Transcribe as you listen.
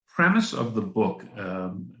premise of the book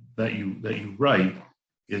that you write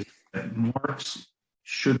is that Marx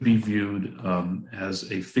should be viewed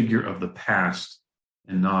as a figure of the past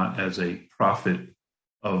and not as a prophet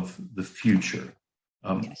of the future.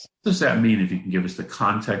 Yes. What does that mean, if you can give us the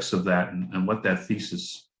context of that and what that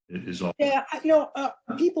thesis is all about? Yeah,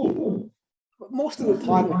 people, most of the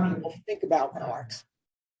time when people think about Marx,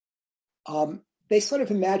 they sort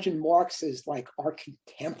of imagine Marx as like our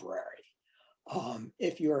contemporary.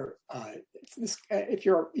 If you're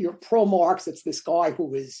pro-Marx, it's this guy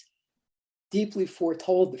who is deeply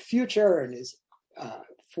foretold the future and is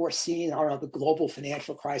foreseen, the global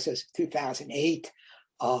financial crisis of 2008,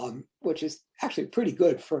 which is actually pretty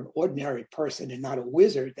good for an ordinary person and not a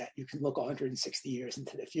wizard that you can look 160 years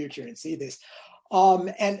into the future and see this.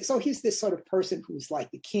 And so he's this sort of person who's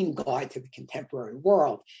like the keen guide to the contemporary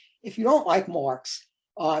world. If you don't like Marx,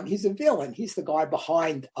 he's a villain. He's the guy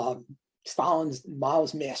behind Stalin's and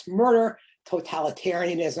Mao's mass murder,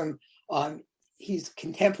 totalitarianism. He's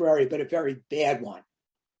contemporary, but a very bad one.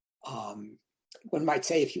 One might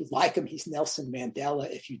say if you like him, he's Nelson Mandela.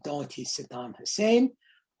 If you don't, he's Saddam Hussein.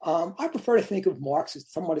 I prefer to think of Marx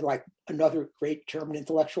as somebody like another great German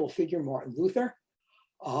intellectual figure, Martin Luther,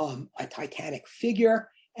 a titanic figure,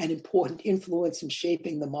 an important influence in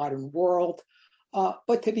shaping the modern world.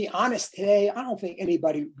 But to be honest, today, I don't think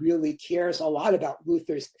anybody really cares a lot about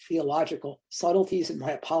Luther's theological subtleties, and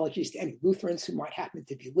my apologies to any Lutherans who might happen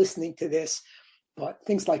to be listening to this. But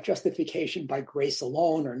things like justification by grace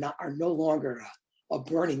alone are no longer a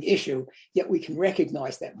burning issue, yet we can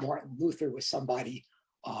recognize that Martin Luther was somebody,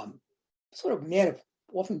 sort of man of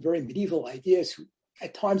often very medieval ideas, who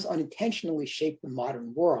at times unintentionally shaped the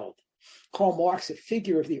modern world. Karl Marx, a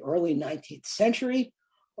figure of the early 19th century,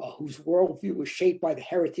 whose worldview was shaped by the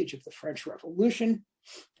heritage of the French Revolution,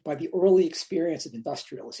 by the early experience of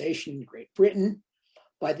industrialization in Great Britain,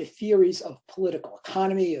 by the theories of political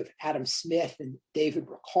economy of Adam Smith and David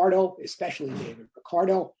Ricardo, especially David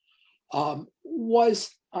Ricardo,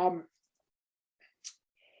 was an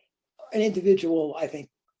individual, I think,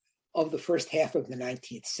 of the first half of the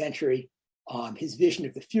 19th century. His vision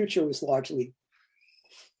of the future was largely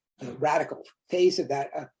the radical phase of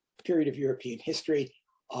that period of European history.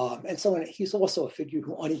 And so he's also a figure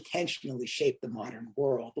who unintentionally shaped the modern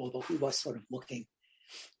world, although he was sort of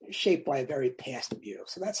shaped by a very past view.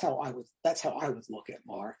 So that's how I would look at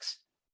Marx.